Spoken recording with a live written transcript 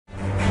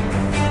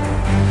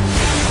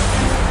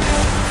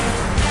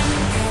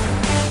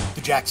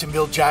The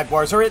Jacksonville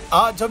Jaguars are at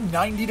odds of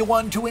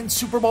 90-1 to win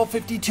Super Bowl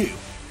 52.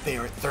 They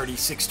are at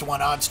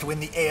 36-1 odds to win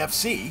the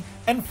AFC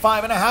and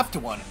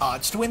 5.5-1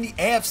 odds to win the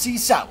AFC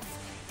South.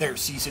 Their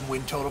season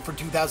win total for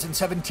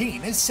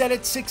 2017 is set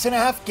at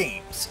 6.5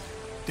 games.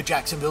 The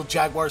Jacksonville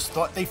Jaguars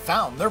thought they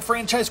found their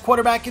franchise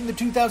quarterback in the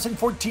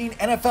 2014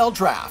 NFL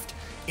Draft.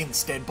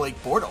 Instead, Blake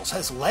Bortles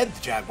has led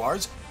the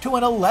Jaguars to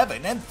an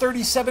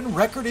 11-37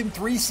 record in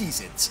 3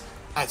 seasons.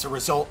 As a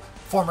result,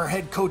 former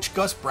head coach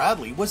Gus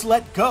Bradley was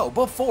let go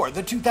before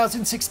the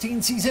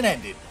 2016 season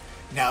ended.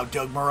 Now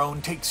Doug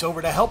Marrone takes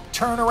over to help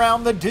turn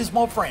around the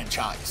dismal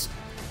franchise.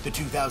 The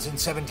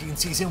 2017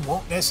 season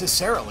won't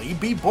necessarily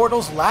be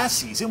Bortles' last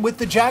season with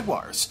the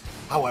Jaguars.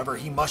 However,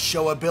 he must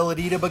show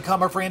ability to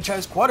become a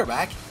franchise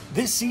quarterback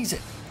this season.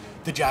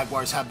 The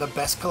Jaguars have the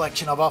best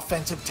collection of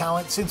offensive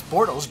talent since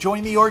Bortles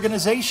joined the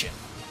organization.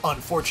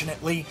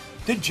 Unfortunately,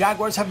 the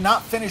Jaguars have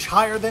not finished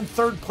higher than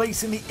 3rd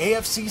place in the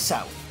AFC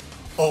South.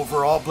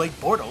 Overall, Blake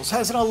Bortles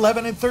has an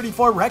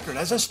 11-34 record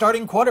as a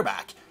starting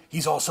quarterback.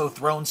 He's also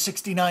thrown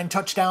 69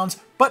 touchdowns,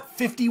 but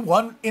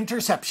 51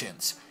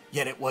 interceptions.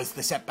 Yet it was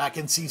the setback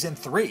in Season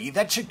 3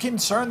 that should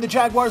concern the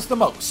Jaguars the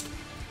most.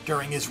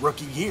 During his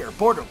rookie year,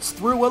 Bortles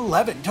threw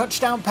 11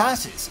 touchdown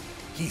passes.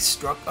 He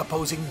struck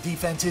opposing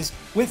defenses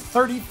with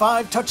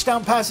 35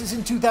 touchdown passes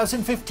in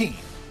 2015.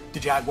 The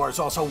Jaguars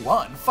also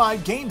won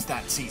 5 games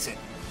that season,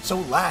 so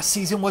last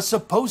season was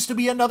supposed to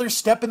be another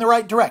step in the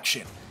right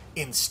direction.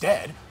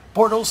 Instead,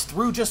 Bortles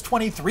threw just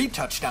 23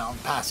 touchdown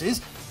passes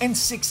and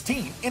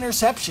 16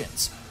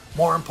 interceptions.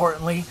 More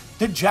importantly,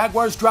 the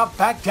Jaguars dropped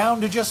back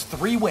down to just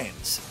 3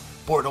 wins.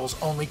 Bortles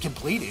only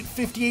completed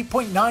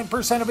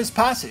 58.9% of his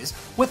passes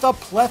with a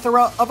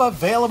plethora of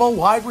available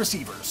wide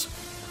receivers.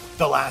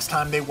 The last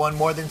time they won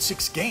more than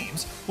 6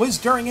 games was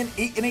during an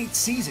 8-8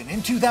 season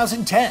in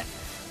 2010.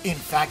 In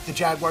fact, the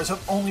Jaguars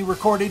have only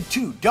recorded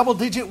 2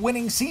 double-digit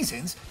winning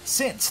seasons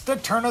since the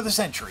turn of the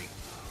century.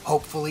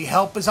 Hopefully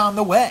help is on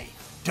the way.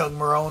 Doug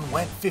Marrone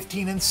went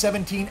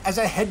 15-17 as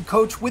a head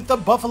coach with the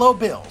Buffalo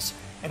Bills,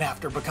 and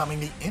after becoming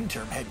the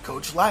interim head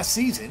coach last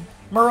season,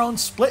 Marrone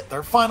split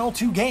their final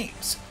 2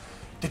 games.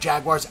 The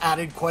Jaguars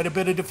added quite a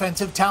bit of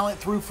defensive talent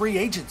through free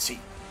agency.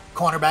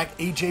 Cornerback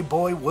A.J.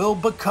 Boy will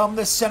become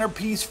the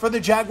centerpiece for the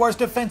Jaguars'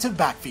 defensive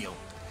backfield.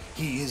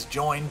 He is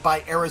joined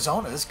by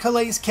Arizona's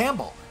Calais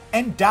Campbell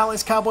and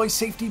Dallas Cowboys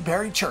safety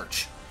Barry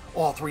Church.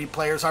 All 3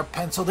 players are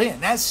penciled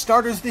in as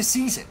starters this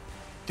season.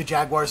 The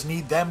Jaguars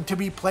need them to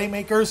be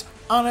playmakers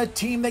on a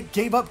team that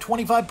gave up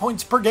 25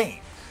 points per game.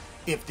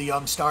 If the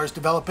young stars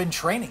develop in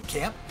training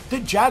camp, the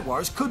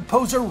Jaguars could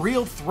pose a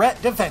real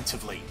threat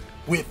defensively.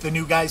 With the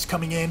new guys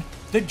coming in,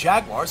 the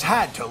Jaguars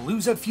had to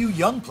lose a few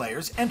young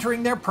players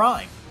entering their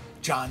prime.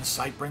 John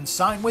Cyprin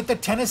signed with the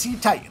Tennessee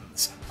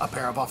Titans. A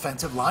pair of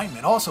offensive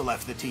linemen also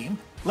left the team.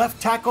 Left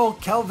tackle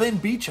Kelvin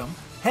Beachum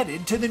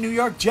headed to the New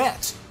York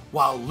Jets,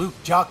 while Luke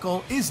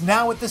Joeckel is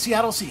now at the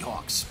Seattle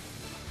Seahawks.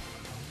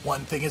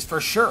 One thing is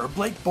for sure,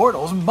 Blake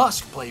Bortles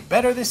must play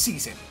better this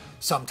season.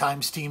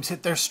 Sometimes teams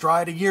hit their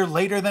stride a year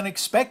later than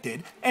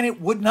expected, and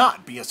it would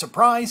not be a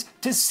surprise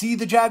to see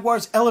the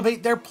Jaguars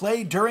elevate their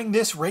play during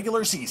this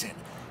regular season.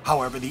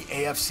 However, the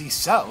AFC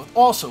South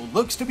also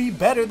looks to be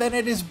better than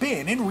it has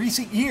been in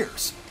recent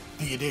years.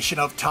 The addition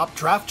of top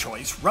draft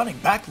choice running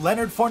back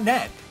Leonard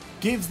Fournette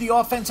gives the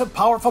offense a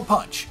powerful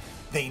punch.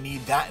 They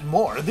need that and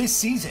more this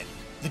season.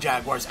 The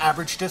Jaguars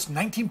averaged just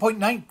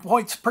 19.9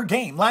 points per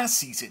game last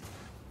season.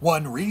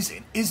 One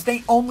reason is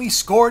they only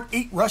scored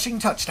 8 rushing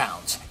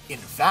touchdowns. In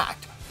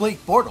fact,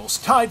 Blake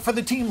Bortles tied for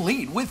the team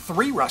lead with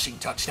 3 rushing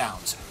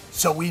touchdowns.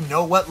 So we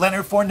know what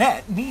Leonard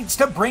Fournette needs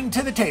to bring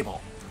to the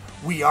table.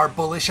 We are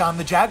bullish on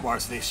the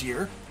Jaguars this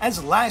year,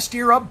 as last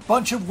year a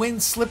bunch of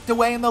wins slipped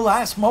away in the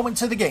last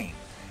moments of the game.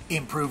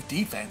 Improved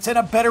defense and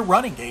a better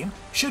running game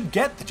should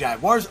get the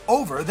Jaguars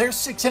over their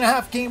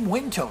 6.5 game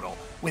win total,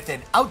 with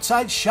an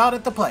outside shot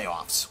at the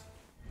playoffs.